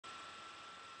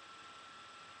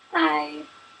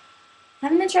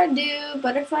I'm gonna try to do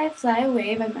Butterfly Fly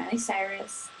Away by Miley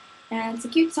Cyrus. And it's a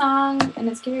cute song, and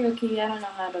it's karaoke. I don't know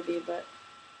how it'll be, but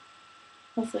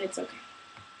hopefully it's okay.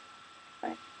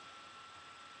 Bye.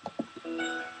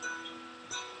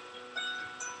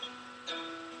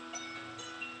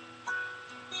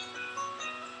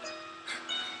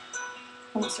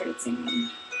 Almost started singing.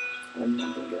 Wouldn't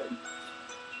have been good.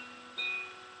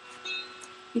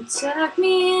 You tucked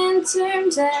me in,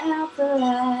 turned out the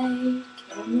light,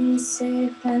 kept me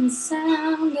safe and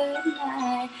sound at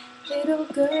night. Little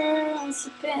girl,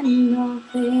 sipping on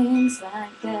things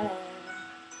like that.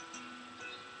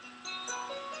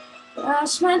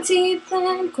 Brush my teeth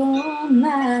and comb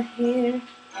my hair,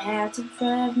 had to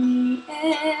drive me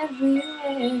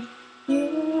everywhere. You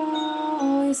were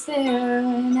always there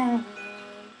when I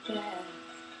looked back.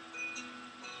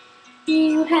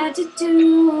 You had to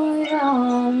do it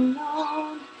all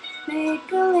alone,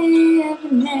 make a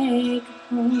living, make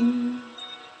a home.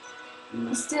 It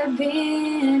must have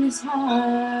been as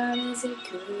hard as it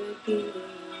could be.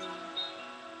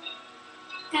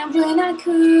 And when I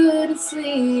couldn't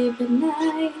sleep at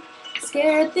night,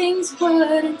 scared things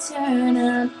wouldn't turn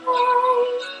out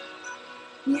right,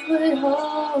 you would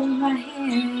hold my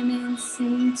hand and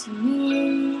sing to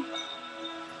me.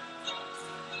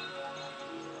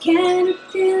 Can it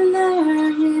be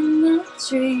learned in the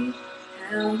tree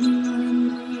how you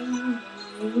know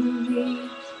you'll be?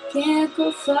 Can't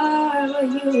go far, but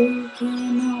you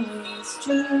can always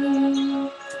dream.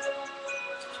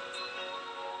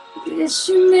 Wish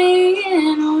you may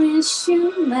and wish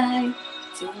you might.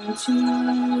 Don't you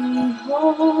worry,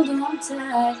 hold on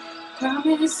tight.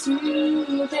 Promise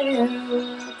you there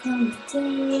will come a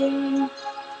day.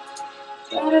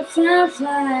 Butterfly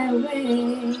fly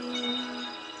away.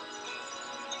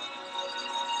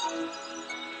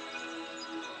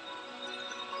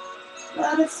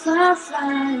 Butterfly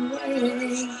fly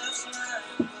away.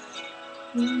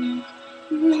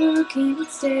 You can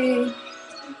stay.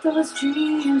 Take those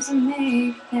dreams and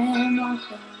make them all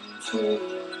come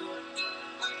true.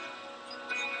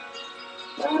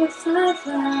 Butterfly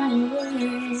fly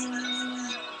away.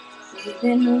 We've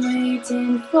been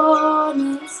waiting for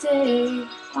this day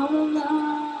all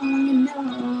along, you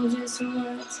know just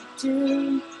what to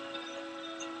do.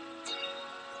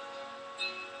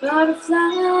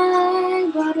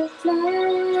 Butterfly,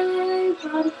 butterfly,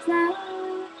 butterfly,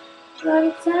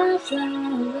 butterfly fly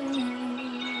away.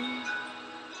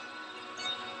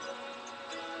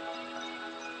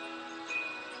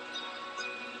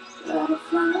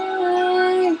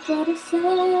 Butterfly,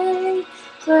 butterfly,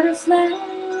 butterfly,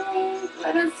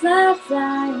 butterfly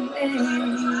fly away.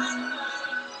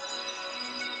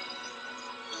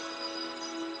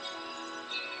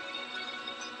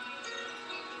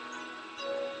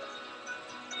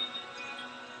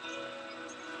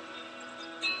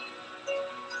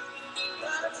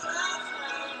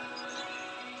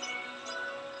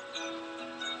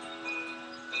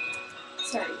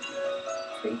 Sorry,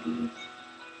 creepy.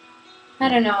 I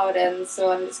don't know how it ends,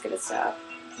 so I'm just gonna stop.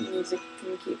 The music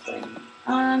can keep playing.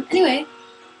 Anyway,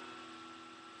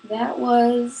 that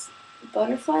was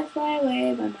Butterfly Fly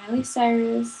Away by Miley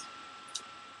Cyrus.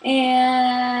 And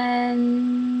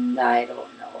I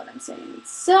don't know what I'm saying.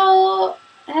 So,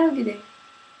 have a good day.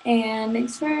 And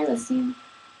thanks for listening.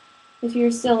 If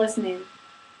you're still listening,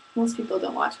 most people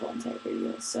don't watch whole entire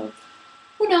videos, so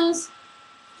who knows?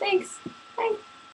 Thanks. Bye.